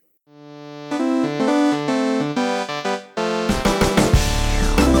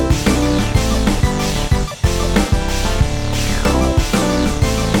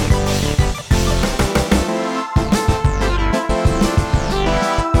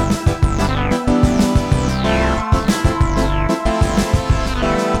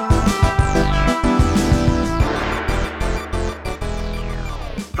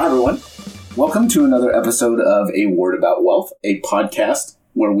Welcome to another episode of A Word About Wealth, a podcast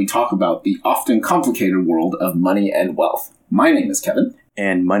where we talk about the often complicated world of money and wealth. My name is Kevin.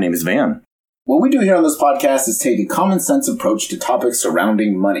 And my name is Van. What we do here on this podcast is take a common sense approach to topics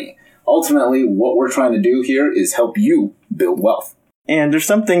surrounding money. Ultimately, what we're trying to do here is help you build wealth. And there's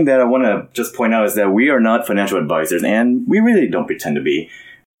something that I want to just point out is that we are not financial advisors, and we really don't pretend to be.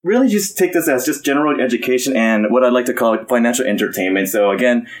 Really just take this as just general education and what I like to call financial entertainment. So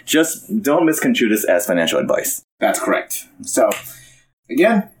again, just don't misconstrue this as financial advice. That's correct. So,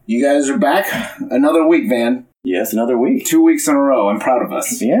 again, you guys are back. Another week, Van. Yes, another week. 2 weeks in a row. I'm proud of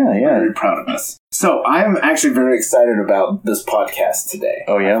us. Yeah. Very proud of us. So, I'm actually very excited about this podcast today.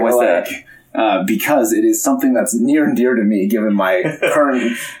 Oh, yeah? What's that? Because it is something that's near and dear to me, given my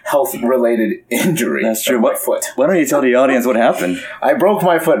current health-related injury. That's true. My foot. Why don't you tell the audience what happened? I broke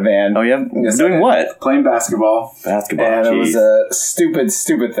my foot, Van. Oh, yeah? Doing what? Playing basketball. Basketball, And It was a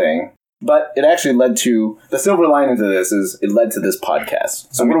stupid thing. But it actually led to, the silver lining to this is it led to this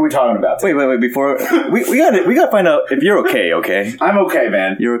podcast. So what are we talking about today? Wait, before, we gotta find out if you're okay? I'm okay,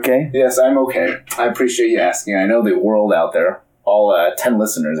 Van. You're okay? Yes, I'm okay. I appreciate you asking. I know the world out there, all 10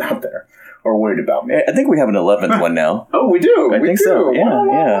 listeners out there, are worried about me. I think we have an 11th one now. Oh, we do? I think so. Yeah.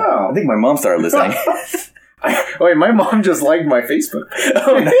 Wow. I think my mom started listening. Wait, my mom just liked my Facebook.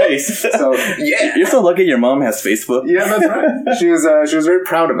 Oh, nice. So, yeah. You're so lucky your mom has Facebook. Yeah, that's right. She was very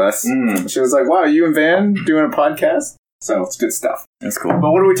proud of us. She was like, wow, you and Van doing a podcast? So it's good stuff. That's cool.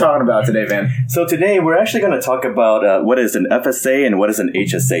 But what are we talking about today, Van? So today we're actually going to talk about what is an FSA and what is an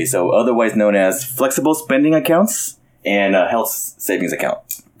HSA. So otherwise known as flexible spending accounts and health savings account.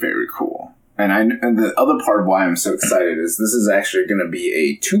 Very cool. And the other part of why I'm so excited is this is actually going to be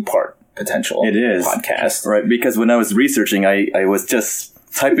a two-part potential podcast. Right, because when I was researching, I was just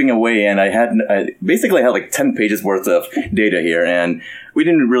typing away and I basically had like 10 pages worth of data here, and we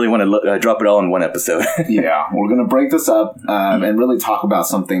didn't really want to drop it all in one episode. Yeah, we're going to break this up and really talk about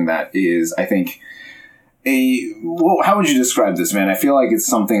something that is, I think, how would you describe this, man? I feel like it's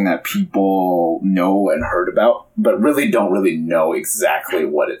something that people know and heard about, but really don't really know exactly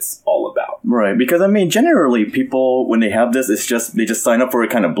what it's all about. Right, because I mean, generally people, when they have this, they just sign up for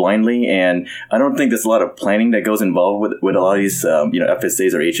it kind of blindly, and I don't think there's a lot of planning that goes involved with a lot of these,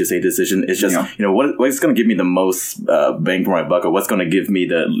 FSAs or HSA decisions. It's just, what's going to give me the most bang for my buck, or what's going to give me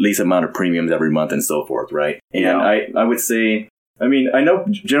the least amount of premiums every month and so forth, right? And I would say, I mean, I know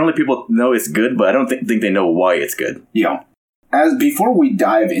generally people know it's good, but I don't think they know why it's good. Yeah. Before we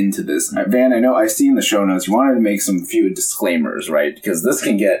dive into this, Van, I know I see in the show notes you wanted to make some few disclaimers, right? Because this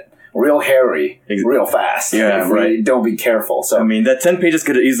can get real hairy real fast. Yeah, right. Don't be careful. So I mean, that 10 pages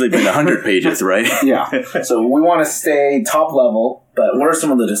could have easily been 100 pages, right? Yeah. So we want to stay top level, but what are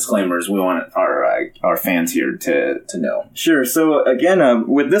some of the disclaimers we want our fans here to know? Sure. So again,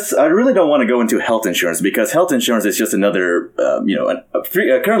 with this, I really don't want to go into health insurance because health insurance is just another,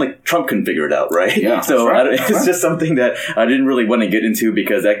 currently Trump can figure it out, right? Yeah. So it's just something that I didn't really want to get into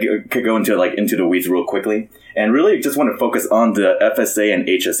because that could go into the weeds real quickly. And really just want to focus on the FSA and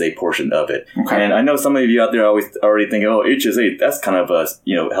HSA portion of it. Okay. And I know some of you out there always already think, oh, HSA, that's kind of a,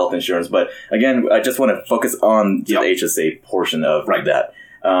 health insurance. But again, I just want to focus on the HSA portion of that.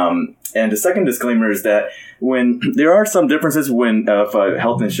 And the second disclaimer is that when there are some differences when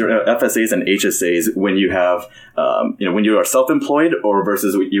health insurance, FSAs and HSAs, when you have, when you are self-employed or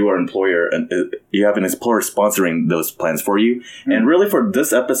versus you are employer and you have an employer sponsoring those plans for you. Mm-hmm. And really for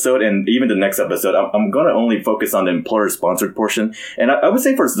this episode and even the next episode, I'm going to only focus on the employer sponsored portion. And I would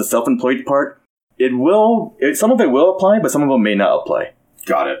say for the self-employed part, some of it will apply, but some of them may not apply.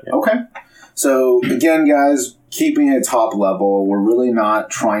 Got it. Yeah. Okay. So again, guys, keeping it top level, we're really not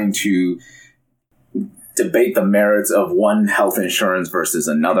trying to debate the merits of one health insurance versus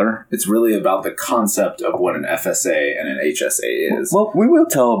another. It's really about the concept of what an FSA and an HSA is. Well, we will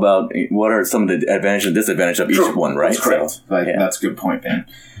tell about what are some of the advantages and disadvantages of each one, right? That's correct. So, that's a good point, Ben.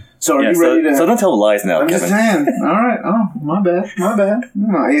 So are you ready to... So don't tell lies now, I'm Kevin. Just saying. All right. Oh, my bad.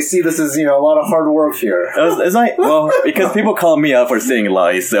 You see, this is, a lot of hard work here. Because people call me out for saying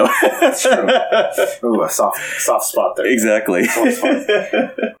lies, so... That's true. Ooh, a soft spot there. Exactly. Soft spot.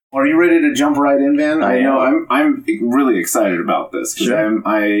 Are you ready to jump right in, Van? I know. I'm really excited about this because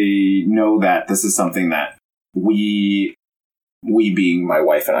I know that this is something that we being my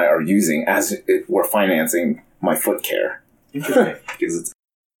wife and I are using as we're financing my foot care. Because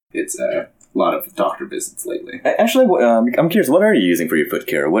it's a lot of doctor visits lately. Actually, I'm curious, what are you using for your foot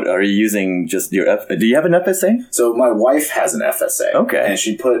care? What are you using? Just your do you have an FSA? So my wife has an FSA. Okay. And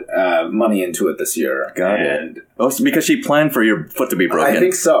she put money into it this year. Got it. Oh, so because she planned for your foot to be broken? I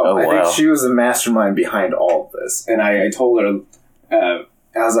think so. Oh, I think she was the mastermind behind all of this. And I told her,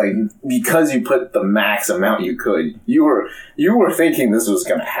 I was like, because you put the max amount you could, you were thinking this was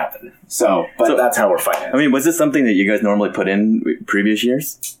going to happen. So that's how we're fighting. I mean, was this something that you guys normally put in previous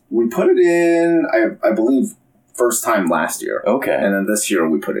years? We put it in, I believe, first time last year. Okay. And then this year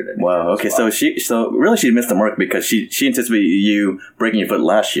we put it in. Wow. Okay. Well. So really she missed the mark because she anticipated you breaking your foot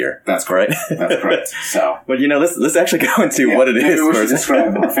last year. That's correct. That's correct. So. But let's actually go into what it is. Maybe we should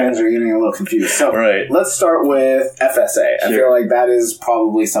describe. Our fans are getting a little confused. So right. Let's start with FSA. Sure. I feel like that is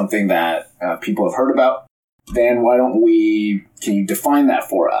probably something that people have heard about. Van, can you define that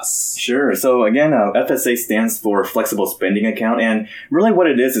for us? Sure. So again, FSA stands for Flexible Spending Account. And really what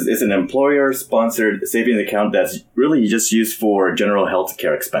it is it's an employer-sponsored savings account that's really just used for general health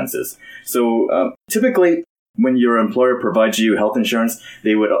care expenses. So typically, when your employer provides you health insurance,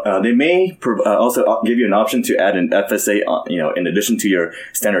 they may also give you an option to add an FSA, in addition to your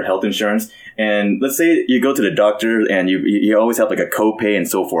standard health insurance. And let's say you go to the doctor and you always have like a copay and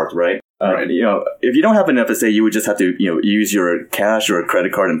so forth, right? Right. If you don't have an FSA, you would just have to, use your cash or a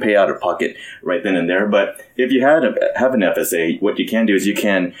credit card and pay out of pocket right then and there. But if you have an FSA, what you can do is you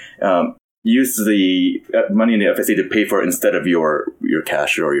can use the money in the FSA to pay for it instead of your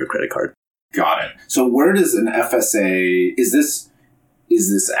cash or your credit card. Got it. So where does an FSA, is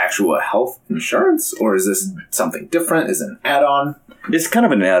this actual health insurance or is this something different? Is it an add-on? It's kind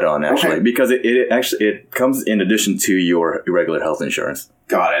of an add-on actually, because it comes in addition to your regular health insurance.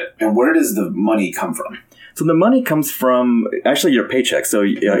 Got it. And where does the money come from? So the money comes from actually your paycheck. So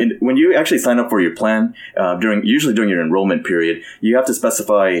when you actually sign up for your plan, usually during your enrollment period, you have to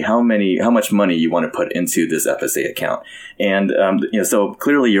specify how much money you want to put into this FSA account. And so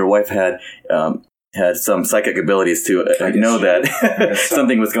clearly your wife had some psychic abilities to know that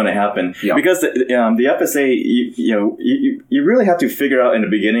something was going to happen. Yeah. Because the FSA, you really have to figure out in the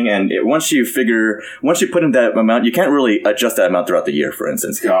beginning, and once you put in that amount, you can't really adjust that amount throughout the year, for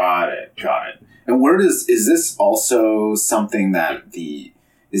instance. Got it. And is this also something that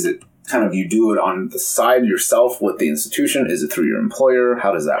is it kind of you do it on the side yourself with the institution? Is it through your employer?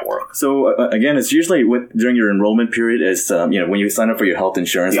 How does that work? So again, it's usually during your enrollment period is, when you sign up for your health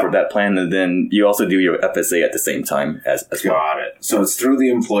insurance for that plan, and then you also do your FSA at the same time as well. Got it. So it's through the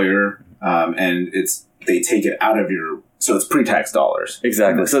employer, and they take it out of so it's pre-tax dollars.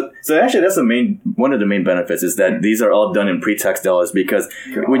 Exactly. So actually that's one of the main benefits is that these are all done in pre-tax dollars because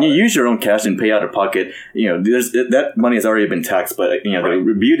when you use your own cash and pay out of pocket, that money has already been taxed. But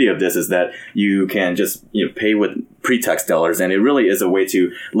the beauty of this is that you can just pay with pre-tax dollars, and it really is a way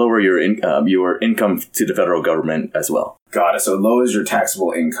to lower your income to the federal government as well. Got it. So it lowers your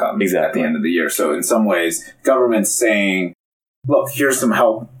taxable income at the end of the year. So in some ways, government's saying, look, here's some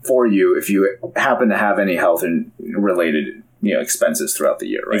help for you if you happen to have any health and related, expenses throughout the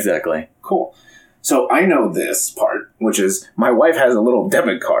year, right? Exactly. Cool. So I know this part, which is my wife has a little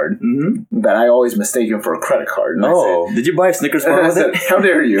debit card that I always mistaken for a credit card. And did you buy a Snickers bar with it? How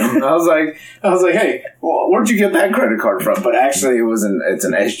dare you? I was like, hey, where'd you get that credit card from? But actually, it's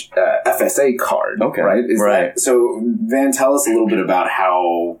an FSA card. Okay, right. So Van, tell us a little bit about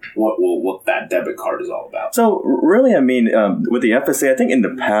what that debit card is all about. So really, I mean, with the FSA, I think in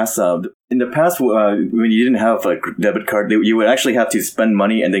the past, when you didn't have a debit card, you would actually have to spend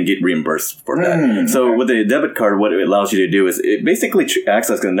money and then get reimbursed for that. So with the debit card, what it allows you to do is it basically acts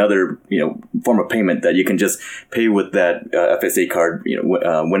as another form of payment that you can just pay with that FSA card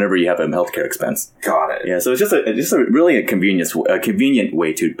whenever you have a healthcare expense. Got it. Yeah, so it's just a really convenient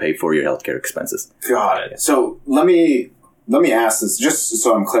way to pay for your healthcare expenses. Got it. So let me ask this just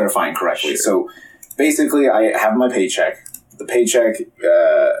so I'm clarifying correctly. Sure. So basically, I have my paycheck. The paycheck,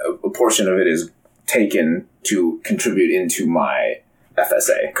 a portion of it is taken to contribute into my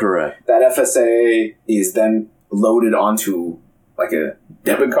FSA. Correct. That FSA is then loaded onto like a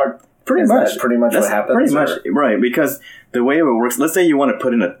debit card. Pretty much. What happens? Pretty much, right. Because the way it works, let's say you want to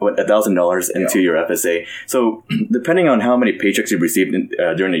put in $1,000 into your FSA. So depending on how many paychecks you received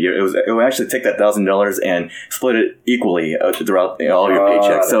during the year, it will actually take that $1,000 and split it equally throughout all your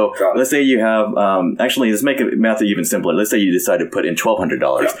paychecks. So let's say you have, let's make it math even simpler. Let's say you decide to put in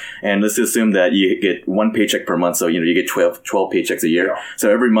 $1,200 and let's assume that you get one paycheck per month. So, you get 12 paychecks a year. Yeah.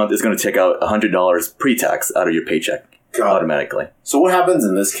 So every month it's going to take out $100 pre-tax out of your paycheck. Automatically. So what happens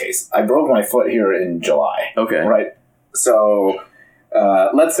in this case? I broke my foot here in July. Okay. Right. So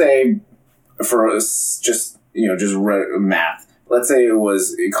let's say for just math. Let's say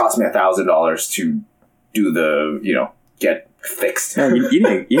it cost me $1,000 to do the get fixed. Yeah, you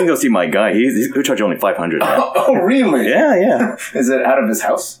can go see my guy. He'll charge only $500. Oh, really? Yeah. Is it out of his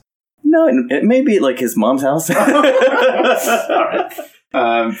house? No, it may be like his mom's house. All right.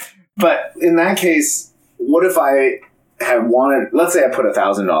 But in that case, what if I had wanted, let's say I put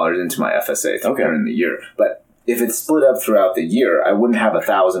 $1,000 into my FSA during the year, but if it's split up throughout the year, I wouldn't have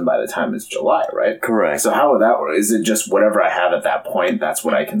 1,000 by the time it's July, right? Correct. So how would that work? Is it just whatever I have at that point, that's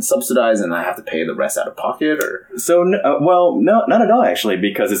what I can subsidize, and I have to pay the rest out of pocket, or? So, no, not at all, actually,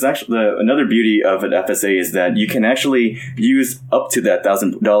 because it's actually another beauty of an FSA is that you can actually use up to that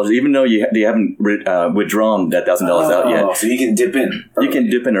 $1,000, even though they haven't withdrawn that $1,000 out yet. So you can dip in. Early. You can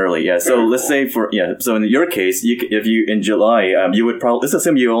dip in early, yeah. So let's say so in your case, if you in July, you would probably, let's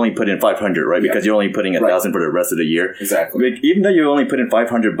assume you only put in 500, right? Because you're only putting 1,000 for the rest of the year. Exactly. But even though you only put in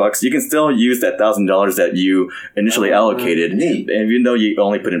 $500, you can still use that $1,000 that you initially allocated, even though you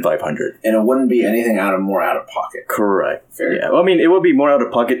only put in 500. And it wouldn't be anything more out of pocket. Correct. Fair. Yeah. Well, I mean, it would be more out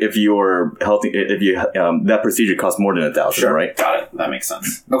of pocket if you're healthy. If you that procedure costs more than 1,000, right? Got it. That makes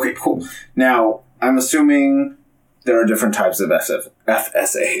sense. Okay, cool. Now, I'm assuming there are different types of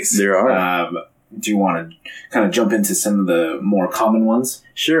FSAs. There are. Do you want to kind of jump into some of the more common ones?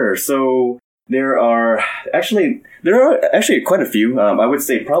 Sure. So there are actually quite a few. I would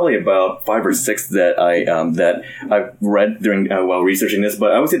say probably about 5 or 6 that I've read during while researching this.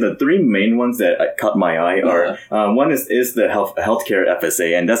 But I would say the 3 main ones that caught my eye are one is the healthcare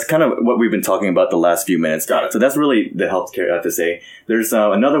FSA, and that's kind of what we've been talking about the last few minutes. Got it. So that's really the healthcare FSA. There's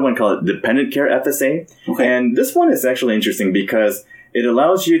another one called dependent care FSA, and this one is actually interesting because it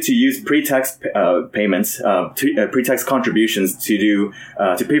allows you to use pre-tax payments, pre-tax contributions to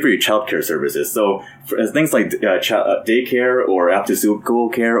pay for your childcare services. So for things like daycare or after-school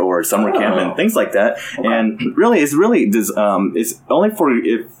care or summer camp and things like that. Okay. And really, it's only for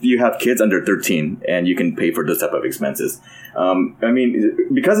if you have kids under 13 and you can pay for those type of expenses. I mean,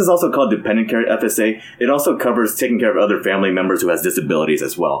 because it's also called dependent care FSA, it also covers taking care of other family members who has disabilities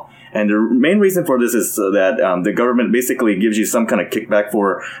as well. And the main reason for this is so that the government basically gives you some kind of kickback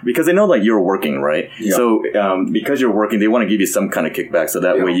because they know that you're working, right? Yep. So because you're working, they want to give you some kind of kickback so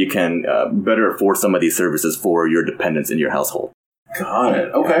that way you can better afford some of these services for your dependents in your household. Got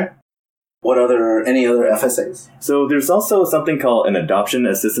it. Okay. Any other FSAs? So there's also something called an adoption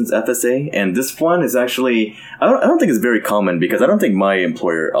assistance FSA, and this one is actually, I don't think it's very common because I don't think my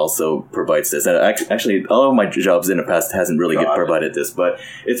employer also provides this. And actually, all of my jobs in the past hasn't really provided this, but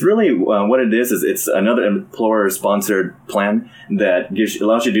it's really what it is it's another employer-sponsored plan that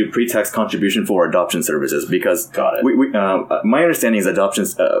allows you to do pre-tax contribution for adoption services because my understanding is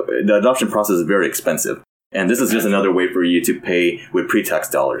the adoption process is very expensive, and this is just another way for you to pay with pre-tax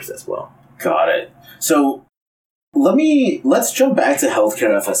dollars as well. Got it. So let's jump back to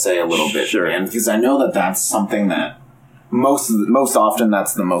healthcare FSA a little bit, man, because I know that that's something that most often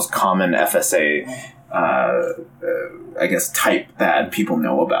that's the most common FSA, I guess, type that people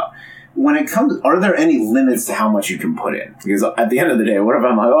know about. When it comes, are there any limits to how much you can put in? Because at the end of the day, what if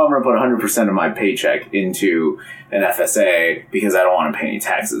I'm like, I'm going to put 100% of my paycheck into an FSA because I don't want to pay any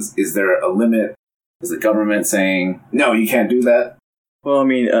taxes? Is there a limit? Is the government saying, no, you can't do that? Well, I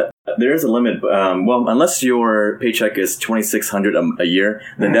mean, there is a limit. Unless your paycheck is $2,600 a year,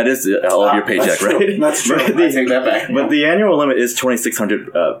 then that is all of your paycheck, right? That's true. I take that back. But the annual limit is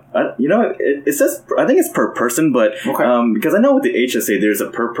 $2,600. It says I think it's per person, but because I know with the HSA there's a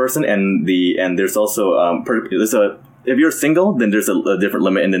per person and there's also if you're single, then there's a different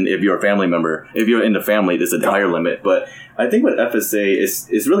limit, and then if you're a family member, if you're in the family, there's a higher limit. But I think with FSA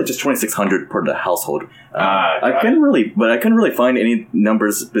is really just $2,600 per the household. I couldn't really find any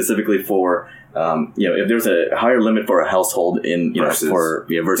numbers specifically for if there's a higher limit for a household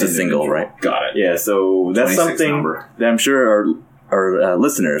versus single, right? Got it. Yeah, so that's something that I'm sure our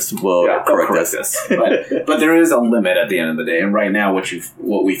listeners will correct us. But there is a limit at the end of the day, and right now what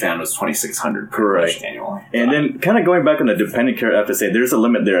we found was $2,600 annually. And then kind of going back on the dependent care FSA, there's a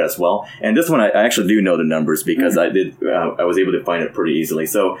limit there as well. And this one I actually do know the numbers because I was able to find it pretty easily.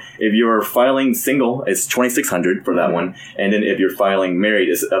 So if you're filing single, it's $2,600 for that one, and then if you're filing married,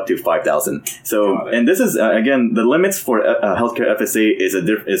 it's up to $5,000. So and this is again the limits for healthcare FSA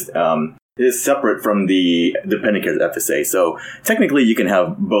is separate from the dependent care FSA. So technically you can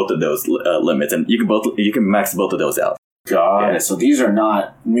have both of those limits, and you can max both of those out. Got it. So these are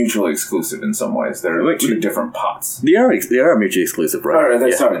not mutually exclusive in some ways. They're two different pots. They are mutually exclusive, right?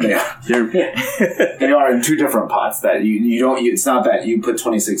 They are in two different pots that you don't. It's not that you put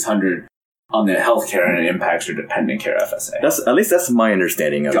 $2,600 on the healthcare and it impacts your dependent care FSA. At least that's my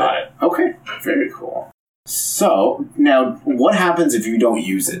understanding of it. Got it. Okay. Very cool. So now, what happens if you don't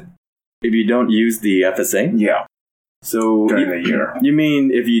use it? If you don't use the FSA? Yeah. So during the year. You mean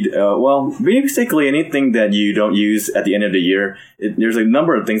if you basically anything that you don't use at the end of the year, there's a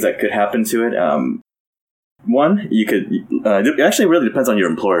number of things that could happen to it. One, you could it actually really depends on your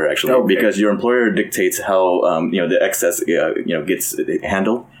employer actually, because your employer dictates how the excess gets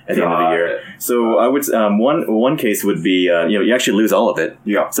handled at the end of the year. So I would one case would be you actually lose all of it.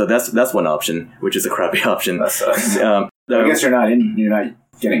 Yeah. So that's one option, which is a crappy option. That sucks. I guess you're not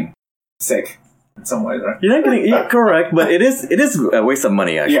getting sick in some ways, right? You're not getting correct, but it is a waste of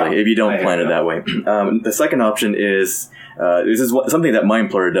money actually if you don't plan it that way. The second option is. This is something that my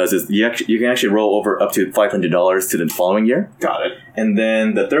employer does is you can actually roll over up to $500 to the following year. Got it. And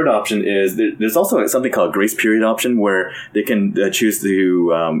then the third option is there's also something called grace period option where they can choose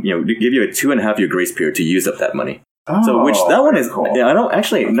to give you a 2.5 year grace period to use up that money. Oh, so which that one is cool. I don't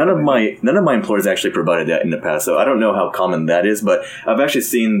actually none of my employers actually provided that in the past, so I don't know how common that is, but I've actually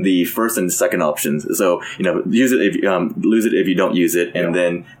seen the first and second options. So use it if lose it if you don't use it, and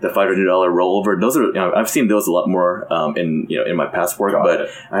then the $500 rollover. Those are I've seen those a lot more in my past work, but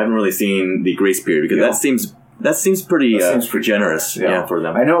I haven't really seen the grace period because that seems pretty generous for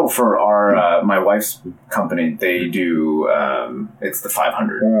them. I know for our my wife's company they do it's the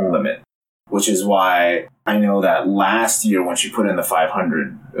 500 limit. Which is why I know that last year when she put in the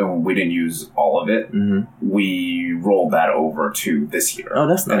 500, we didn't use all of it. Mm-hmm. We rolled that over to this year. Oh,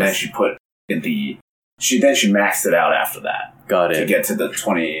 that's nice. And then she put in she maxed it out after that. Got it. To get to the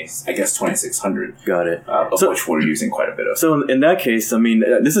 2600. Got it. Of which we're using quite a bit of. So in that case, I mean,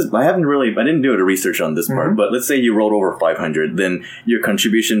 I didn't do the research on this part, but let's say you rolled over 500, then your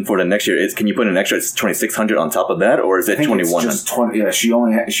contribution for the next year is, can you put an extra 2600 on top of that, or is it 2100? Just 20. Yeah,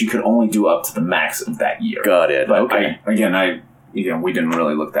 she could only do up to the max of that year. Got it. But okay. We didn't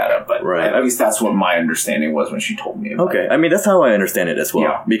really look that up, but at least that's what my understanding was when she told me about it. I mean, that's how I understand it as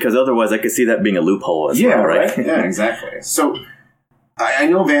well, because otherwise I could see that being a loophole as well, right? Yeah, exactly. So I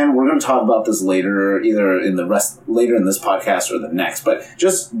know, Van, we're going to talk about this later, either later in this podcast or the next, but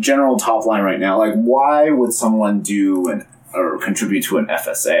just general top line right now, like why would someone do or contribute to an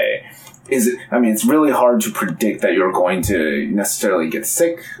FSA? It's really hard to predict that you're going to necessarily get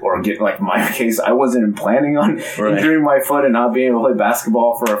sick or get, like my case, I wasn't planning on injuring my foot and not being able to play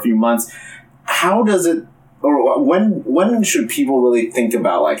basketball for a few months. How does it, or when should people really think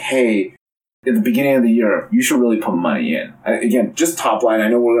about like, hey, at the beginning of the year, you should really put money in? Again, just top line. I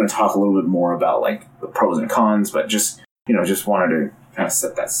know we're going to talk a little bit more about like the pros and cons, but just wanted to kind of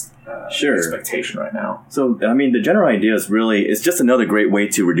set that expectation right now. So, I mean, the general idea is really, it's just another great way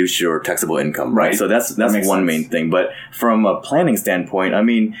to reduce your taxable income, right? So that's one main thing. But from a planning standpoint, I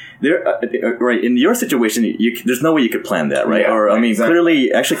mean, in your situation, there's no way you could plan that, right? Clearly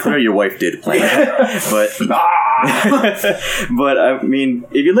your wife did plan it. But I mean,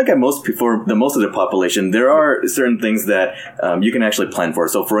 if you look at most of the population, there are certain things that you can actually plan for.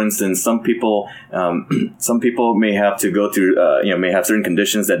 So, for instance, some people may have to go through, may have certain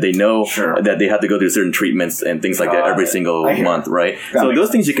conditions that they know that they have to go through certain treatments and things like that every single month, right? So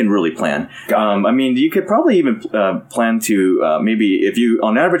those things you can really plan. I mean, you could probably even plan to maybe if you,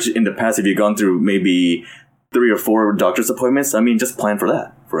 on average in the past, if you've gone through maybe 3 or 4 doctor's appointments, I mean, just plan for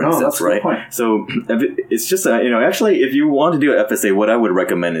that, for instance, that's a good point. So it's just, actually, if you want to do an FSA, what I would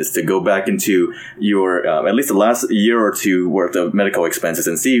recommend is to go back into your, at least the last year or two worth of medical expenses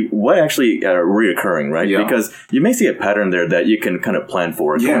and see what actually are reoccurring, right? Yeah. Because you may see a pattern there that you can kind of plan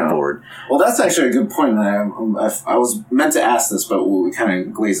for going forward. Well, that's actually a good point. I was meant to ask this, but we kind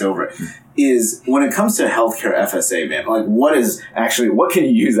of glazed over it. Is when it comes to healthcare FSA, man, like what can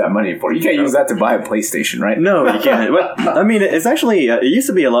you use that money for? You can't use that to buy a PlayStation, right? No, you can't. But, I mean, it's actually, it used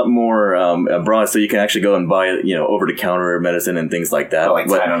to be a lot more broad, so you can actually go and buy, over-the-counter medicine and things like that. Like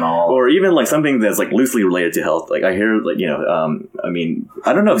Tylenol. Or even like something that's like loosely related to health. Like I hear, like, I mean,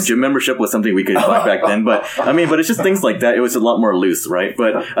 I don't know if gym membership was something we could buy back then, but it's just things like that. It was a lot more loose, right?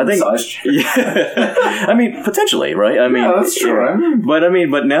 But I think, I mean, potentially, right? I mean, that's true.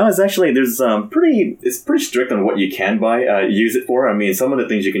 But now it's actually, it's pretty strict on what you can buy, use it for. I mean, some of the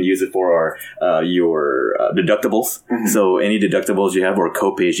things you can use it for are your deductibles. Mm-hmm. So any deductibles you have or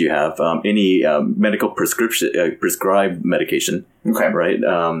co-pays you have, any medical prescribed medication. Okay. Right.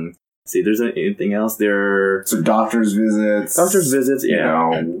 See, there's anything else there? So doctor's visits.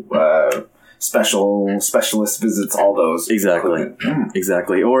 Yeah. Specialist visits, all those.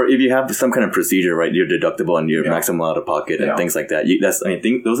 Exactly. Or if you have some kind of procedure, right, your deductible and your maximum out of pocket and things like that. I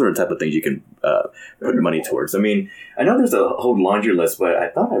think those are the type of things you can put money towards. I mean, I know there's a whole laundry list, but I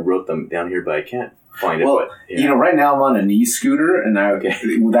thought I wrote them down here, but I can't find it. Well, right now I'm on an e-scooter, and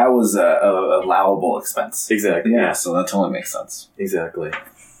that was a allowable expense. Exactly. Yeah, so that totally makes sense. Exactly.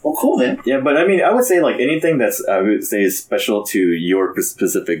 Well, cool, man. Yeah, but I mean, I would say like anything that's I would say is special to your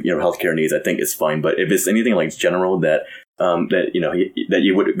specific healthcare needs, I think is fine. But if it's anything like general that that that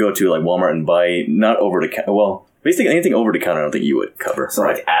you would go to like Walmart and buy not over the counter. Well, basically anything over the counter, I don't think you would cover. So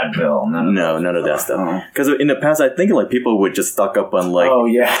like Advil, none of that stuff. Because in the past, I think like people would just stock up on like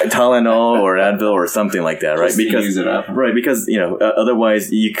Tylenol or Advil or something like that, right? Just because use it up. Right, because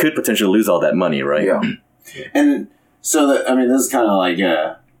otherwise you could potentially lose all that money, right? Yeah. And so this is kind of like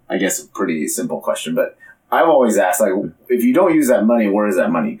I guess a pretty simple question, but I've always asked, like, if you don't use that money, where does that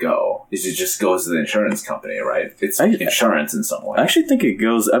money go? It just goes to the insurance company, right? It's insurance in some way. I actually think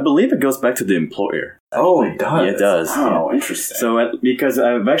I believe it goes back to the employer. Oh, it does? Yeah, it does. Oh, yeah. Interesting. So, because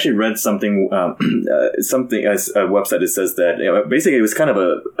I've actually read something as a website that says that, basically it was kind of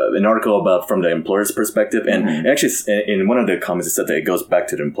an article about from the employer's perspective, and actually in one of the comments it said that it goes back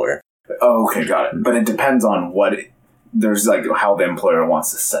to the employer. Oh, okay, got it. But it depends on there's like how the employer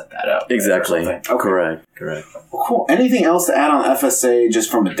wants to set that up. Exactly. Right? Okay. Correct. Well, cool. Anything else to add on FSA just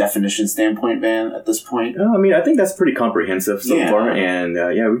from a definition standpoint, Van, at this point? I think that's pretty comprehensive so far. And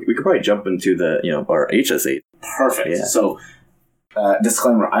we could probably jump into our HSA. Perfect. Yeah. So,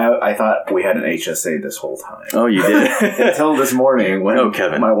 disclaimer, I thought we had an HSA this whole time. Oh, you did? Until this morning when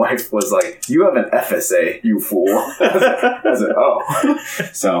Kevin. My wife was like, "You have an FSA, you fool." I said, "Oh."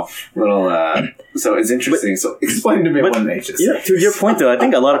 So it's interesting. So explain to me what an HSA is. Yeah, to your point, though, I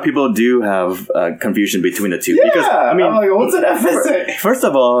think a lot of people do have confusion between the two. Yeah, because, I'm like, what's an FSA? First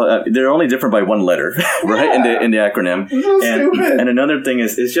of all, they're only different by one letter, right, in the acronym. So stupid. And another thing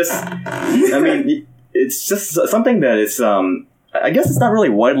is, it's just, it's just something that is... I guess it's not really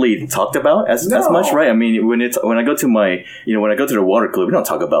widely talked about as much, right? I mean, when I go to the water cooler, we don't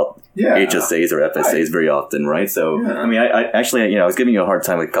talk about HSAs or FSAs very often, right? So, I mean, I was giving you a hard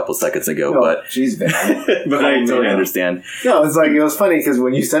time a couple seconds ago, but she's bad. But I totally understand. No, it was funny because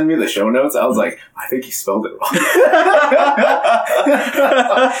when you send me the show notes, I was like, I think he spelled it wrong.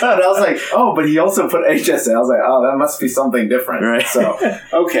 But I was like, oh, but he also put HSA. I was like, oh, that must be something different, right? So,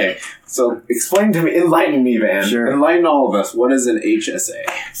 okay. So explain to me, enlighten me, Van. Sure. Enlighten all of us. What is an HSA?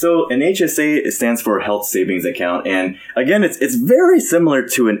 So an HSA stands for Health Savings Account, and again, it's very similar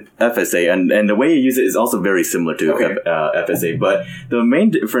to an FSA, and the way you use it is also very similar to FSA. But the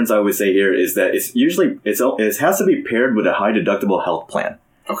main difference I would say here is that it has to be paired with a high deductible health plan.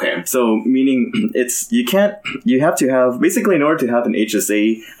 Okay. So meaning you have to have basically in order to have an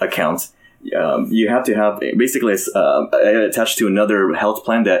HSA account. You have to have basically attached to another health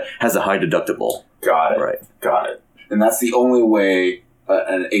plan that has a high deductible. Got it. Right. Got it. And that's the only way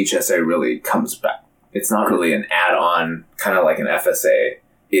an HSA really comes back. It's not really an add-on, kind of like an FSA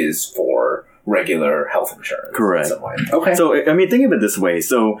is for regular health insurance. Correct. In some way. Okay. So, I mean, think of it this way.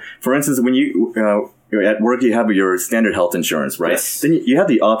 So, for instance, when you're at work, you have your standard health insurance, right? Yes. Then you have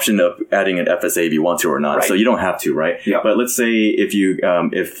the option of adding an FSA if you want to or not. Right. So you don't have to, right? Yeah. But let's say if you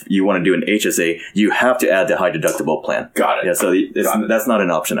want to do an HSA, you have to add the high deductible plan. Got it. Yeah. So that's not an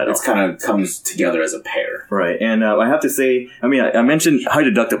option at all. It kind of comes together as a pair. Right. And I have to say, I mean, I mentioned high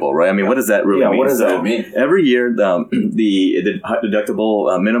deductible, right? I mean, what does that really mean? Yeah. What does that mean? Every year, the high deductible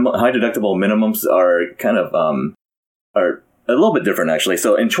minimums are kind of are a little bit different, actually.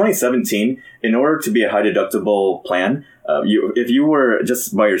 So in 2017, in order to be a high deductible plan, if you were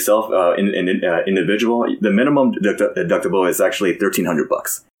just by yourself, individual, the minimum deductible is actually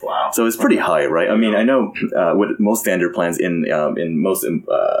 $1,300. Wow! So it's pretty high, right? I mean, I know with most standard plans in most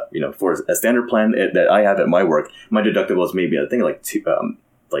for a standard plan that I have at my work, my deductible is maybe I think like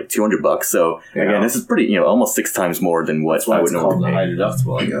 $200. So again, this is pretty, almost 6 times more than what I would normally pay. High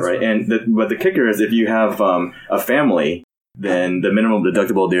deductible, I guess. Right, and but the kicker is if you have a family, then the minimum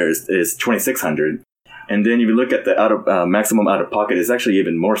deductible there is $2,600. And then if you look at the maximum out of pocket, it's actually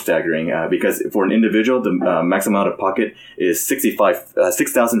even more staggering because for an individual, the maximum out of pocket is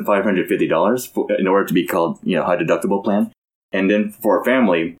 $6,550 in order to be called high deductible plan. And then for a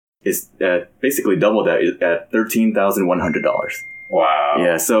family, it's basically double that at $13,100. Wow.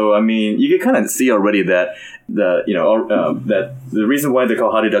 Yeah. So I mean, you can kind of see already that that the reason why they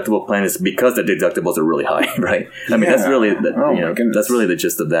call high deductible plan is because the deductibles are really high, right? I mean, that's really that's really the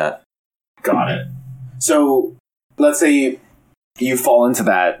gist of that. Got it. So let's say you fall into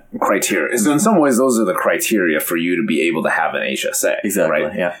that criteria. So in some ways, those are the criteria for you to be able to have an HSA. Exactly.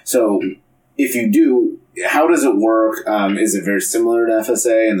 Right? Yeah. So if you do, how does it work? Is it very similar to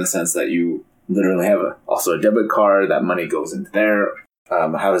FSA in the sense that you literally have also a debit card, that money goes into there?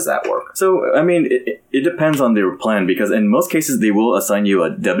 How does that work? So, I mean, it depends on their plan because in most cases they will assign you a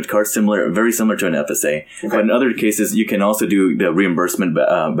debit card very similar to an FSA. Okay. But in other cases, you can also do the reimbursement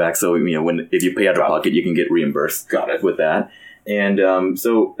back. So, if you pay out of pocket, you can get reimbursed with that. And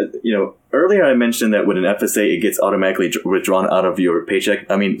so, earlier I mentioned that with an FSA, it gets automatically withdrawn out of your paycheck.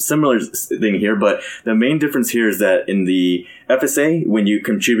 I mean, similar thing here, but the main difference here is that in the FSA, when you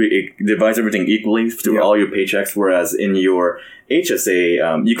contribute, it divides everything equally through all your paychecks, whereas in your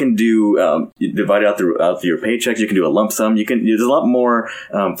HSA, you can do divide it out throughout your paychecks. You can do a lump sum. There's a lot more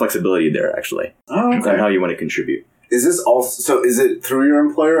flexibility there, actually, on how you want to contribute. Is this also, so is it through your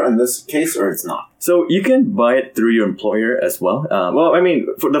employer in this case, or it's not? So you can buy it through your employer as well.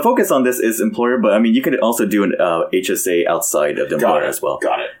 The focus on this is employer, but I mean, you can also do an HSA outside of the employer as well.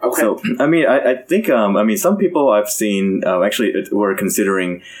 Got it. Okay. So, I mean, I think, some people I've seen actually were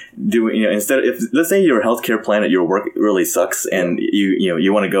considering doing, instead, if let's say your healthcare plan at your work really sucks and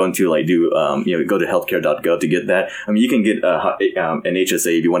you want to go into go to healthcare.gov to get that. I mean, you can get an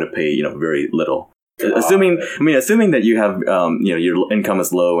HSA if you want to pay, very little. Assuming that you have, your income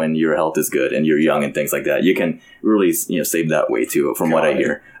is low and your health is good and you're young and things like that, you can really, save that way too, from what I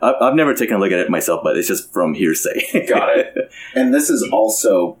hear. I've never taken a look at it myself, but it's just from hearsay. Got it. And this is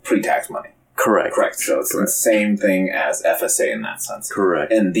also pre-tax money. Correct. So it's the same thing as FSA in that sense.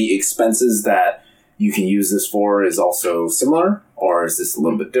 Correct. And the expenses that you can use this for is also similar, or is this a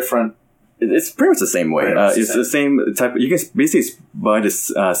little bit different? It's pretty much the same way. It's the same type. You can basically buy the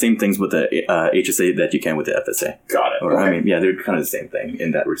same things with the HSA that you can with the FSA. Got it. Okay. They're kind of the same thing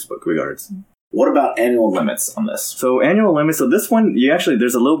in that regards. What about annual limits on this? So annual limits. So this one, there's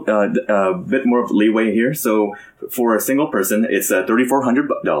a little bit more of leeway here. So for a single person, it's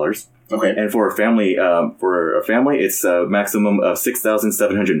 $3,400. Okay. And for a family, it's a maximum of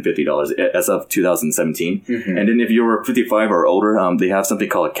 $6,750 as of 2017. Mm-hmm. And then if you're 55 or older, they have something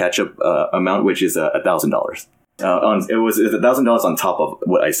called a catch-up amount, which is $1,000. It was $1,000 on top of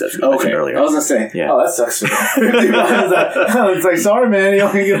what I said earlier. I was gonna say, that sucks. It's like, sorry, man, you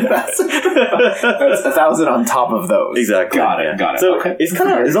only get $1,000. That's $1,000 on top of those. Exactly. Got it. So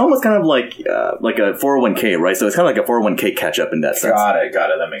it's almost kind of like a 401k, right? So it's kind of like a 401k catch up in that sense. Got it.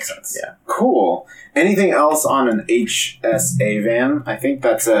 That makes sense. Yeah. Cool. Anything else on an HSA van? I think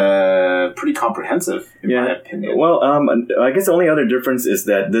that's pretty comprehensive in my opinion. Well, I guess the only other difference is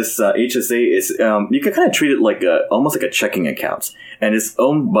that this HSA is you can kind of treat it like almost like a checking account, and it's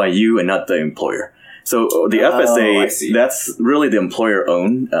owned by you and not the employer. So the FSA, that's really the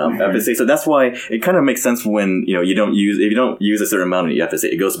employer-owned FSA. So that's why it kind of makes sense when if you don't use a certain amount of the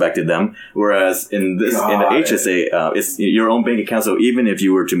FSA, it goes back to them. Whereas in the HSA, it's your own bank account. So even if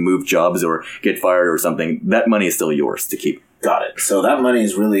you were to move jobs or get fired or something, that money is still yours to keep. Got it. So that money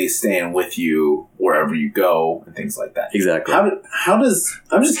is really staying with you wherever you go and things like that. Exactly. How does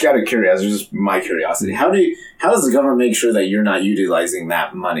I'm just out of curiosity, just my curiosity. How does the government make sure that you're not utilizing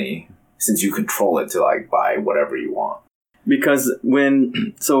that money, since you control it to buy whatever you want? Because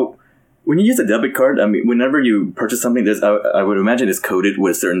when you use a debit card, I mean, whenever you purchase something, I would imagine it's coded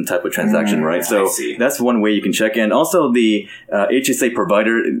with a certain type of transaction, right? So that's one way you can check. And also the HSA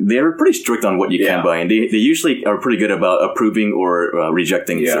provider, they're pretty strict on what you can buy. And they usually are pretty good about approving or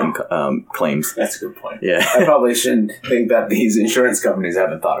rejecting certain claims. That's a good point. Yeah. I probably shouldn't think that these insurance companies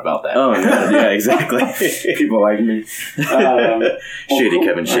haven't thought about that. Oh, yeah, exactly. People like me. Shady, cool.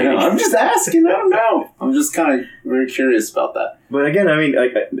 Kevin, shady. I'm just asking. I don't know. I'm just kind of very curious about that. But again, I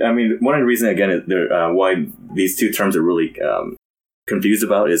mean, one of the reasons again is why these two terms are really confused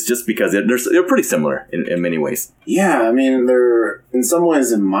about is just because they're pretty similar in many ways. Yeah, I mean, they're in some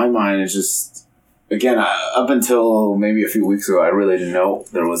ways in my mind. It's just again up until maybe a few weeks ago, I really didn't know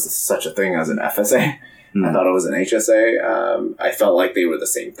there was such a thing as an FSA. I thought it was an HSA. I felt like they were the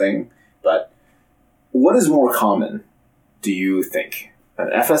same thing. But what is more common, do you think? An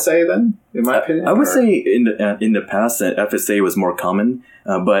FSA then, in my opinion? I would say in the past, an FSA was more common,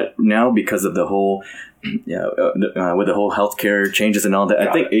 but now because of the whole, with the whole healthcare changes and all that,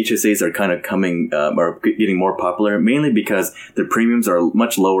 I think HSAs are kind of are getting more popular, mainly because the premiums are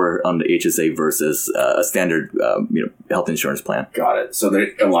much lower on the HSA versus a standard, health insurance plan. Got it. So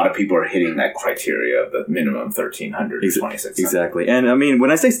a lot of people are hitting that criteria of the minimum $1,300 to $2,600. Exactly. And I mean,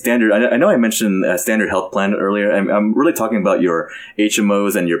 when I say standard, I know I mentioned a standard health plan earlier. I'm really talking about your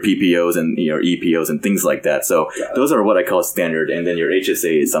HMOs and your PPOs and your EPOs and things like that. So those are what I call standard, and then your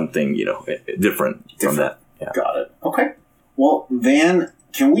HSA is something different from that. Yeah. Got it. Okay. Well, Van,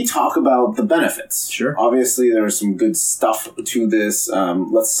 can we talk about the benefits? Sure. Obviously, there's some good stuff to this.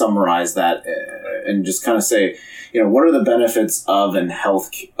 Let's summarize that and just kind of say, what are the benefits of an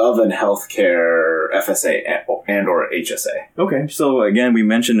healthcare FSA and or HSA? Okay. So again, we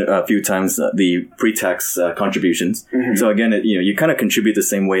mentioned a few times the pre-tax contributions. Mm-hmm. So again, you kind of contribute the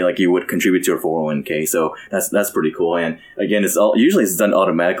same way like you would contribute to your 401k. So that's pretty cool. And again, usually it's done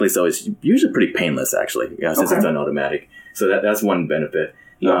automatically. So it's usually pretty painless actually, since it's done automatic. So that's one benefit.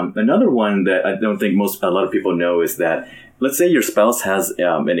 Yeah. Another one that I don't think a lot of people know is that, let's say your spouse has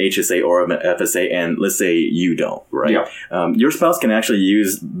an HSA or an FSA, and let's say you don't, right? Yeah. Your spouse can actually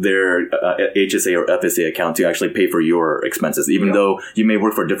use their HSA or FSA account to actually pay for your expenses, even though you may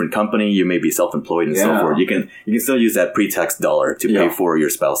work for a different company, you may be self-employed and so forth. You can still use that pre-tax dollar to pay for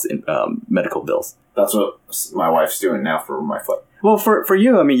your spouse in medical bills. That's what my wife's doing now for my foot. Well, for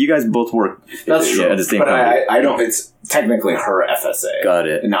you, I mean, you guys both work That's true. at the same but company. I don't. It's technically her FSA. Got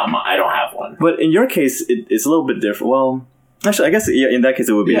it. Not mine. I don't have one. But in your case, it's a little bit different. Well, actually, I guess in that case,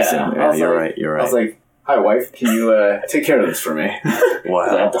 it would be the same. Yeah, you're right. I was like, "Hi, wife. Can you take care of this for me?"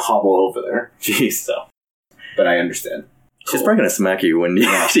 Wow. I have to hobble over there. Jeez. So, but I understand. She's probably gonna smack you when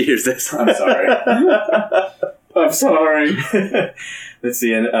she hears this. I'm sorry. I'm sorry. Let's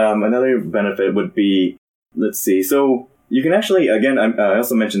see. And another benefit would be, let's see. So you can actually, again, I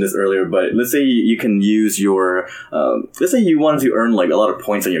also mentioned this earlier, but let's say you can use your, let's say you wanted to earn like a lot of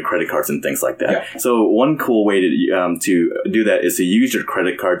points on your credit cards and things like that. Yeah. So one cool way to do that is to use your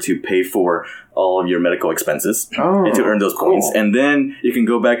credit card to pay for all of your medical expenses and to earn those points. Cool. And then you can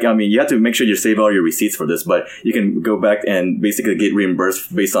go back. I mean, you have to make sure you save all your receipts for this, but you can go back and basically get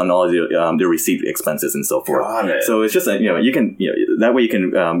reimbursed based on all of the receipt expenses and so forth. Got it. So it's just, you can, that way you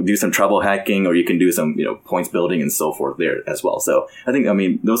can do some travel hacking, or you can do some, points building and so forth there as well. So I think,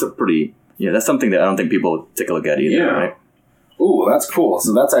 those are pretty, that's something that I don't think people take a look at either, right? Ooh, that's cool.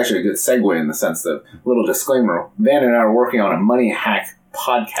 So that's actually a good segue in the sense that, little disclaimer, Van and I are working on a money hack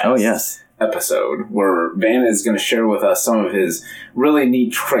podcast. Oh, yes. Episode where Van is going to share with us some of his really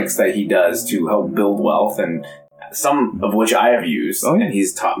neat tricks that he does to help build wealth, and some of which I have used and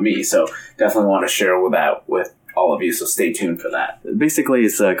he's taught me. So definitely want to share with that with all of you. So stay tuned for that. Basically,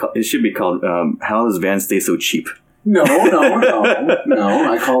 it should be called "How Does Van Stay So Cheap?" No.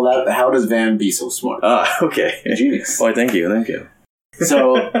 I call that "How Does Van Be So Smart?" Ah, okay. Genius. Well, thank you.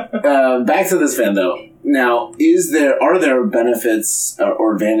 So back to this, Van, though. Now, are there benefits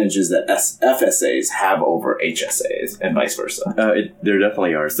or advantages that FSAs have over HSAs and vice versa? There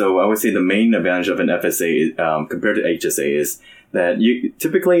definitely are. So I would say the main advantage of an FSA compared to HSA is that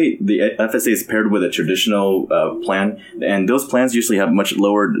typically the FSA is paired with a traditional plan, and those plans usually have much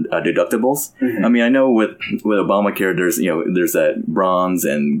lower deductibles. Mm-hmm. I mean, I know with Obamacare, there's that bronze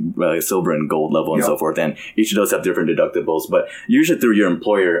and silver and gold level and so forth, and each of those have different deductibles. But usually through your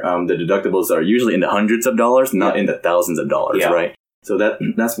employer, the deductibles are usually in the hundreds of dollars, not in the thousands of dollars, right? So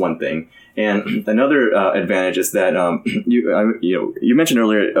that's one thing. And another advantage is that you mentioned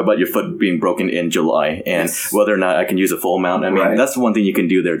earlier about your foot being broken in July, and whether or not I can use a full amount. I mean, that's one thing you can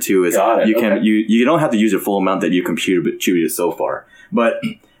do there too. Is you don't have to use your full amount that you contributed so far. But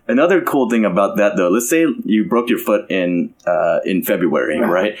another cool thing about that, though, let's say you broke your foot in February,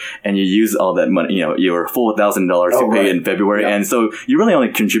 right? And you use all that money, your full $1,000 to pay in February, and so you really only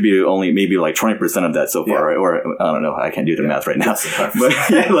contributed maybe like 20% of that so far, right? Or I don't know, I can't do the math right now, but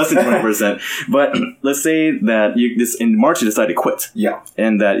less than 20%. But let's say that in March you decide to quit,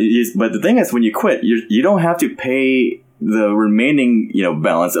 and but the thing is, when you quit, you don't have to pay the remaining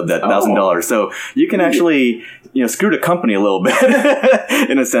balance of that $1,000, so you can actually screw the company a little bit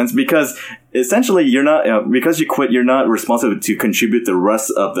in a sense, because essentially you're not because you quit, you're not responsible to contribute the rest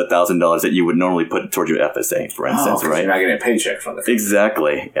of the $1,000 that you would normally put towards your FSA, for instance, right? You're not getting a paycheck from the company.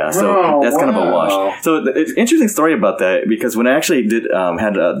 Exactly. Yeah. So that's kind of a wash. So it's an interesting story about that, because when I actually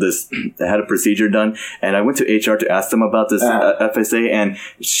had a procedure done, and I went to HR to ask them about this FSA, and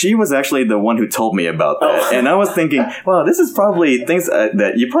she was actually the one who told me about that, and I was thinking, wow, this is probably things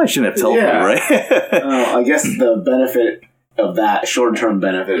that you probably shouldn't have told me, right? I guess the benefit of that short-term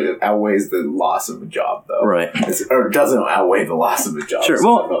benefit outweighs the loss of a job, though. Right. Or doesn't outweigh the loss of a job. Sure.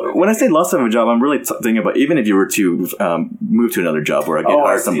 Well, when I say loss of a job, I'm really thinking about even if you were to move to another job where I get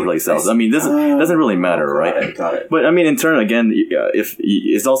hired someplace else. I mean, this doesn't really matter, right? Got it. But I mean, in turn, again, if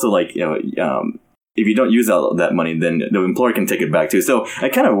it's also like, if you don't use all that money, then the employer can take it back too. So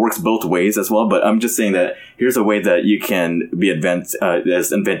it kind of works both ways as well. But I'm just saying that here's a way that you can be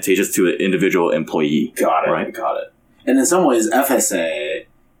as advantageous to an individual employee. Got it. Right? Got it. And in some ways, FSA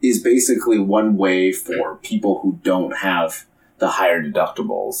is basically one way for people who don't have the higher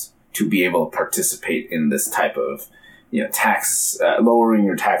deductibles to be able to participate in this type of tax, lowering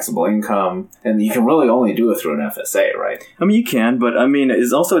your taxable income. And you can really only do it through an FSA, right? I mean, you can, but I mean,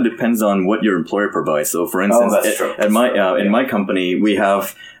 it also depends on what your employer provides. So, for instance, in my company, we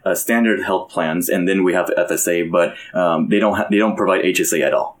have standard health plans, and then we have FSA, but they don't provide HSA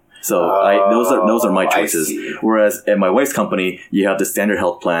at all. So those are my choices. Whereas at my wife's company, you have the standard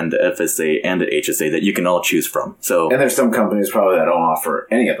health plan, the FSA, and the HSA that you can all choose from. So and there's some companies probably that don't offer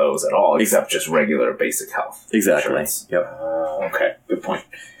any of those at all, except just regular basic health. Exactly. Insurance. Yep. Okay. Good point.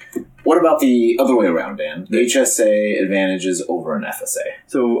 What about the other way around, Dan? The HSA advantages over an FSA.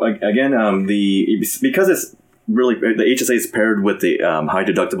 So again, because it's really the HSA is paired with the high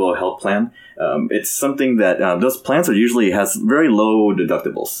deductible health plan. It's something that those plans are usually has very low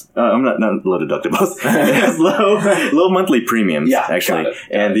deductibles. Not low deductibles. It has low monthly premiums. Yeah, actually, got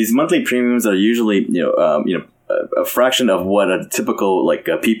and these monthly premiums are usually a fraction of what a typical like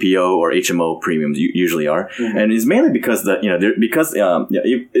a PPO or HMO premiums usually are, and it's mainly because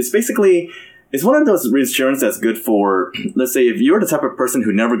it's basically. It's one of those insurance that's good for, let's say, if you're the type of person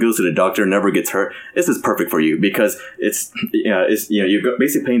who never goes to the doctor, never gets hurt, this is perfect for you because you're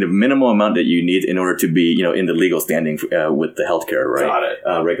basically paying the minimal amount that you need in order to be, in the legal standing with the healthcare, right? Got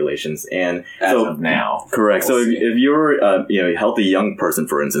it. Regulations. And as of now. Correct. So if you're a healthy young person,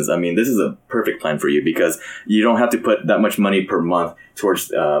 for instance, I mean, this is a perfect plan for you because you don't have to put that much money per month towards,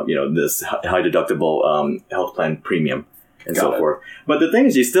 this high deductible health plan premium. And so forth. But the thing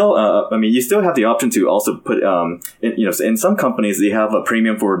is, you still have the option to also put, in some companies, they have a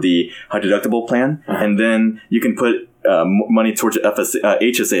premium for the high deductible plan, and then you can put money towards your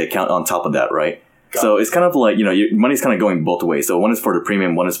HSA account on top of that, right? So it's kind of like, your money's kind of going both ways. So one is for the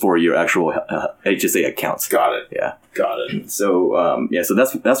premium, one is for your actual HSA accounts. Got it. Yeah. Got it. So, so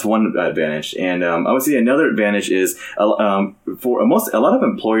that's one advantage. And I would say another advantage is for a lot of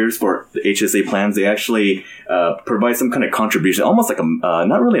employers for the HSA plans, they actually provide some kind of contribution, almost like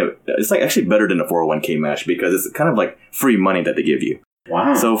it's like actually better than a 401k match because it's kind of like free money that they give you.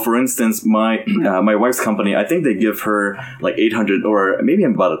 Wow. So, for instance, my wife's company, I think they give her like $800 or maybe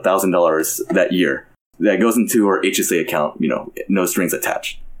about $1,000 that year that goes into her HSA account. No strings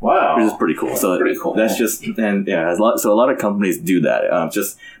attached. Wow, which is pretty cool. So pretty cool. That's just so a lot of companies do that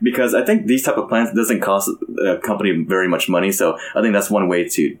just because I think these type of plans doesn't cost a company very much money. So I think that's one way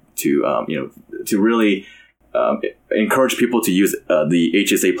to really. Encourage people to use the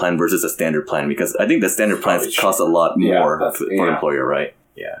HSA plan versus a standard plan because I think the standard plans cost a lot more for the employer, right?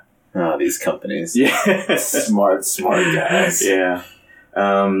 Yeah. Oh, these companies. Yeah. smart guys. Yeah.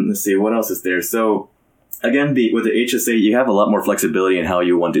 Let's see, what else is there? So again, with the HSA, you have a lot more flexibility in how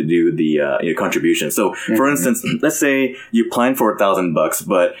you want to do the contribution. So, for instance, let's say you plan for $1,000,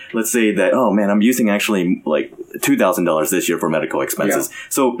 but let's say that I'm using actually like $2,000 this year for medical expenses. Yeah.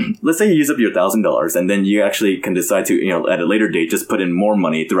 So let's say you use up your $1,000, and then you actually can decide to at a later date just put in more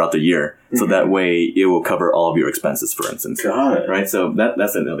money throughout the year, so that way it will cover all of your expenses. For instance, got it. Right? So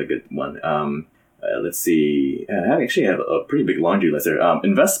that's another good one. Let's see. I actually have a pretty big laundry list there.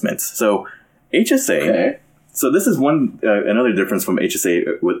 Investments. So HSA. Okay. So this is another difference from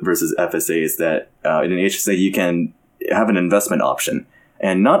HSA versus FSA is that in an HSA you can have an investment option,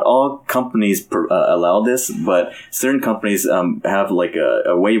 and not all companies allow this, but certain companies have like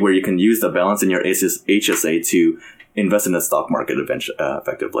a way where you can use the balance in your HSA to invest in the stock market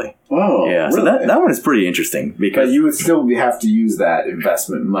effectively. Oh, yeah. Really? So that one is pretty interesting because but you would still have to use that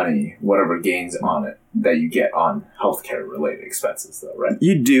investment money, whatever gains on it that you get on healthcare related expenses, though, right?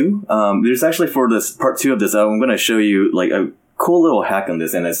 You do. There's actually for this part 2 of this, I'm going to show you like a cool little hack on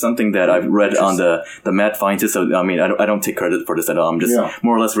this, and it's something that I've read on the Mad Scientist. So I mean, I don't take credit for this at all. I'm just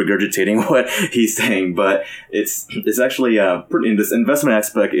more or less regurgitating what he's saying. But it's actually in this investment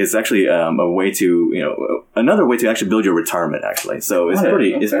aspect, it's actually a way to another way to actually build your retirement. Actually, so it's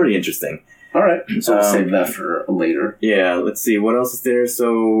pretty interesting. All right, so we'll save that for later. Yeah, let's see what else is there.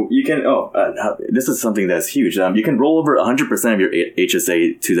 So you can. This is something that's huge. You can roll over 100% of your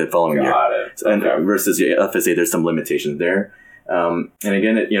HSA to the following year. Got it. And versus your FSA, there's some limitations there. And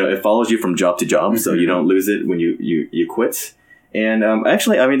again, it follows you from job to job, so you don't lose it when you quit. And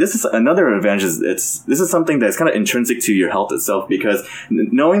actually, I mean, this is another advantage. This is something that's kind of intrinsic to your health itself, because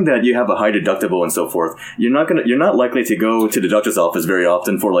knowing that you have a high deductible and so forth, you're not likely to go to the doctor's office very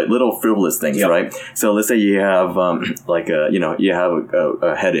often for like little frivolous things, right? So let's say you have you have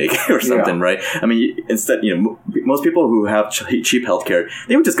a headache or something, right? I mean, instead, most people who have cheap healthcare,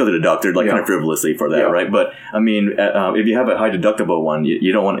 they would just go to the doctor kind of frivolously for that, right? But I mean, if you have a high deductible one,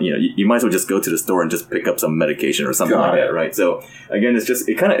 you don't want you might as well just go to the store and just pick up some medication or something like that, right? So again,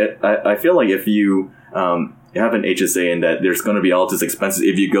 I feel like if you have an HSA and that there's going to be all this expenses,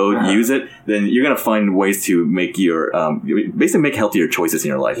 if you go use it, then you're going to find ways to make your basically make healthier choices in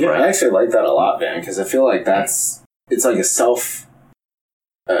your life. Yeah, right? I actually like that a lot, man, because I feel like it's like a self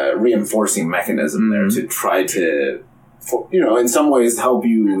reinforcing mechanism there to try to for, in some ways help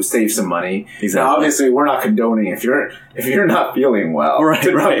you save some money. Exactly. Now, obviously, we're not condoning if you're not feeling well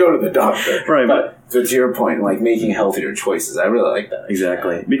to not go to the doctor. Right. But to your point, like making healthier choices, I really like that.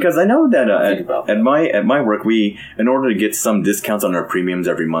 Exactly. Because I know that at my work, in order to get some discounts on our premiums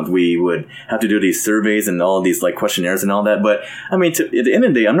every month, we would have to do these surveys and all these like questionnaires and all that. But I mean, at the end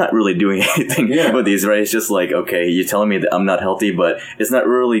of the day, I'm not really doing anything with these, right? It's just like, okay, you're telling me that I'm not healthy, but it's not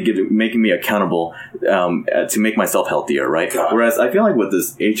really making me accountable to make myself healthier, right? Whereas I feel like with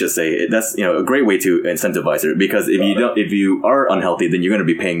this HSA, that's a great way to incentivize it, because if you are unhealthy, then you're going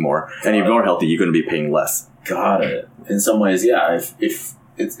to be paying more, and if you are healthy, you're going to be paying less. Got it. In some ways, yeah. If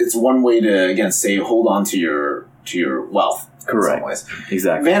it's one way to again hold on to your wealth. Correct. In some ways.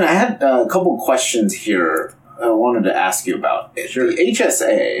 Exactly. Man, I had a couple questions here I wanted to ask you about. Sure. The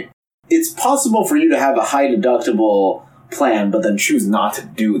HSA, it's possible for you to have a high deductible plan, but then choose not to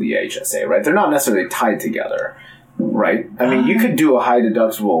do the HSA, right? They're not necessarily tied together, right? I mean, you could do a high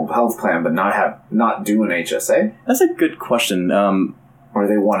deductible health plan, but not do an HSA. That's a good question. Or are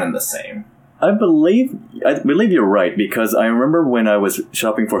they one and the same? I believe you're right, because I remember when I was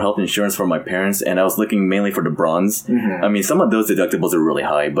shopping for health insurance for my parents, and I was looking mainly for the bronze. Mm-hmm. I mean, some of those deductibles are really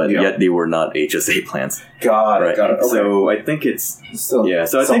high, but yet they were not HSA plans. Got it. Okay. So I think it's still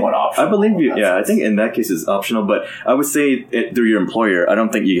somewhat optional. I believe you. Yeah, I think in that case it's optional, but I would say through your employer, I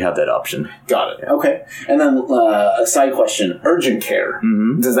don't think you have that option. Got it. Yeah. Okay. And then a side question: urgent care.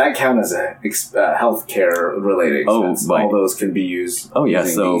 Mm-hmm. Does that count as a health care related expense? All those can be used. Oh yeah.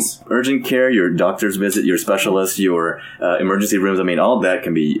 So urgent care, your doctor's visit, your specialist, your emergency rooms. I mean, all of that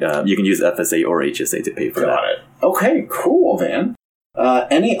can be. You can use FSA or HSA to pay for that. Got it. Okay. Cool, Van.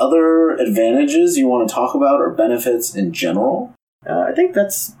 Any other advantages you want to talk about or benefits in general? I think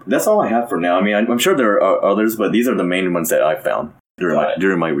that's all I have for now. I mean, I'm sure there are others, but these are the main ones that I found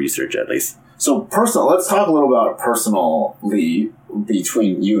during my research, at least. So let's talk a little about personally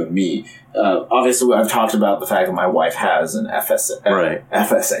between you and me. Obviously, I've talked about the fact that my wife has an FSA. Right.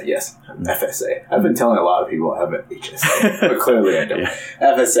 FSA, yes. FSA. I've been telling a lot of people I have an HSA, but clearly I don't. Yeah.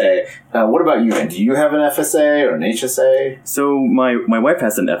 FSA. What about you, Ann? Do you have an FSA or an HSA? So my wife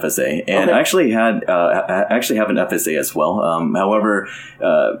has an FSA, and I actually have an FSA as well. However,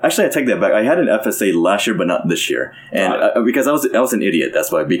 actually I take that back. I had an FSA last year, but not this year, and because I was an idiot.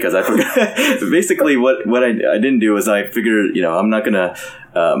 That's why, because I forgot. Basically, what I didn't do is I figured, I'm not gonna.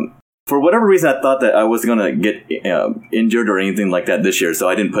 For whatever reason, I thought that I was going to get injured or anything like that this year, so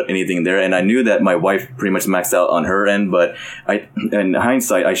I didn't put anything there. And I knew that my wife pretty much maxed out on her end, but in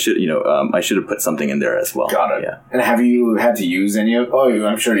hindsight, I should have put something in there as well. Got it. Yeah. And have you had to use any of? Oh,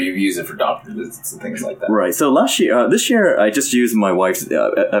 I'm sure you've used it for doctor visits and things like that. Right. So this year, I just used my wife's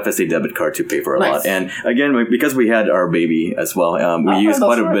FSA debit card to pay for a lot. And again, because we had our baby as well, we used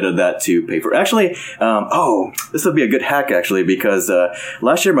quite a bit of that to pay for. Actually, this would be a good hack actually, because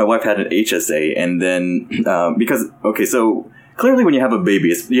last year my wife had an HSA, and then so clearly when you have a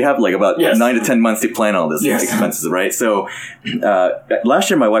baby, you have like about 9 to 10 months to plan all this expenses, right? So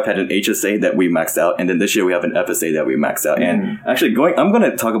last year my wife had an HSA that we maxed out, and then this year we have an FSA that we maxed out. And actually I'm going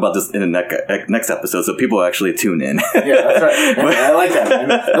to talk about this in the next episode, so people actually tune in. Yeah, that's right. I like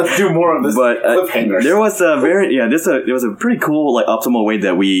that. Let's do more of this. But there was a there was a pretty cool like optimal way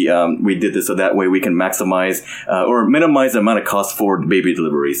that we did this, so that way we can maximize or minimize the amount of cost for baby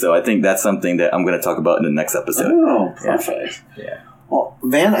delivery. So I think that's something that I'm going to talk about in the next episode. Oh, perfect. Yeah. Well,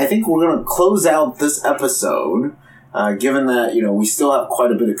 Van, I think we're going to close out this episode. Given that, we still have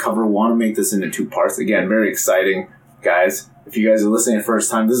quite a bit to cover, we want to make this into 2 parts. Again, very exciting. Guys, if you guys are listening the first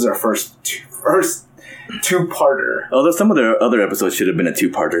time, this is our first two-parter. Although some of the other episodes should have been a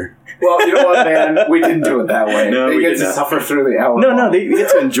 2-parter. Well, you know what, man? We didn't do it that way. No, they get to suffer through the hour. No, they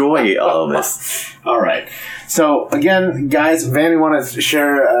get to enjoy all of this. All right. So, again, guys, Van, you want to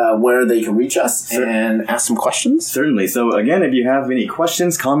share where they can reach us and ask some questions? Certainly. So, again, if you have any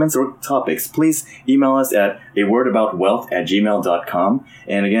questions, comments, or topics, please email us at awordaboutwealth@gmail.com.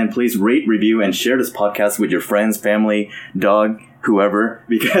 And again, please rate, review, and share this podcast with your friends, family, dog, whoever,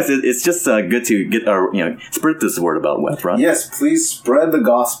 because it's just good to get our, spread this word about wealth, right? Yes, please spread the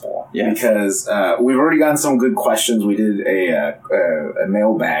gospel. Yes. Because we've already gotten some good questions. We did a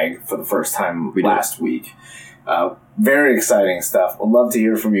mailbag for the first time last week. Very exciting stuff. I'd love to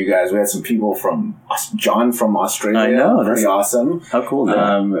hear from you guys. We had some people from John from Australia. I know. Pretty awesome. How cool is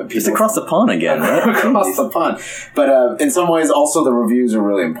that? Just across the pond again, right? Across the pond. But in some ways, also the reviews are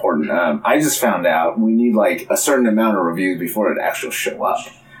really important. I just found out we need like a certain amount of reviews before it actually show up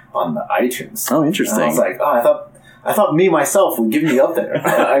on the iTunes. Oh, interesting. And I was like, I thought me, myself, would give me up there.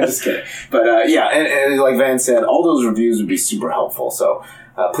 I'm just kidding. But and like Van said, all those reviews would be super helpful. So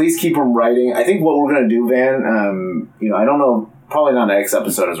Please keep them writing. I think what we're going to do, Van, I don't know, probably not next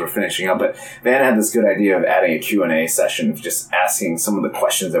episode as we're finishing up, but Van had this good idea of adding a Q&A session of just asking some of the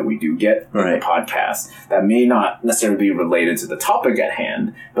questions that we do get in the podcast that may not necessarily be related to the topic at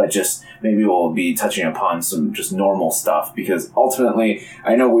hand, but just maybe we'll be touching upon some just normal stuff, because ultimately,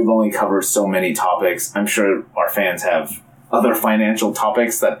 I know we've only covered so many topics. I'm sure our fans have other financial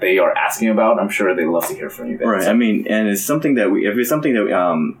topics that they are asking about. I'm sure they'd love to hear from you guys. Right. I mean, and it's something that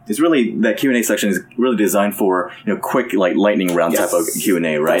it's really, that Q&A section is really designed for, quick, like lightning round type of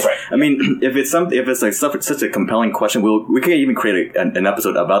Q&A, right? That's right. I mean, if it's like such a compelling question, we can even create an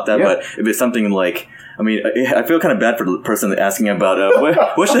episode about that. But if it's something like, I mean, I feel kind of bad for the person asking about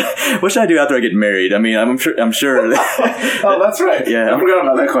what should I do after I get married. I mean, I'm sure. Oh, that's right. Yeah, I forgot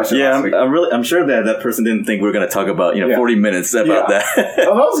about that question. Yeah, I'm sure that person didn't think we were going to talk about 40 minutes about that.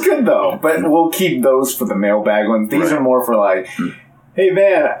 Oh, that was good though. But we'll keep those for the mailbag one. These are more for like, hey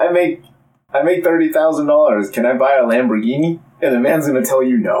man, I make $30,000. Can I buy a Lamborghini? And the man's going to tell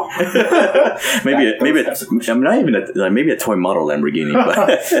you no. maybe a toy model Lamborghini,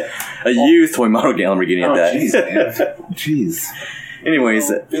 but a used toy model Lamborghini at that. Jeez, man. Jeez. Anyways,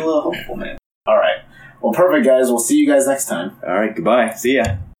 be a little hopeful, man. All right. Well, perfect, guys. We'll see you guys next time. All right. Goodbye. See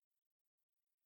ya.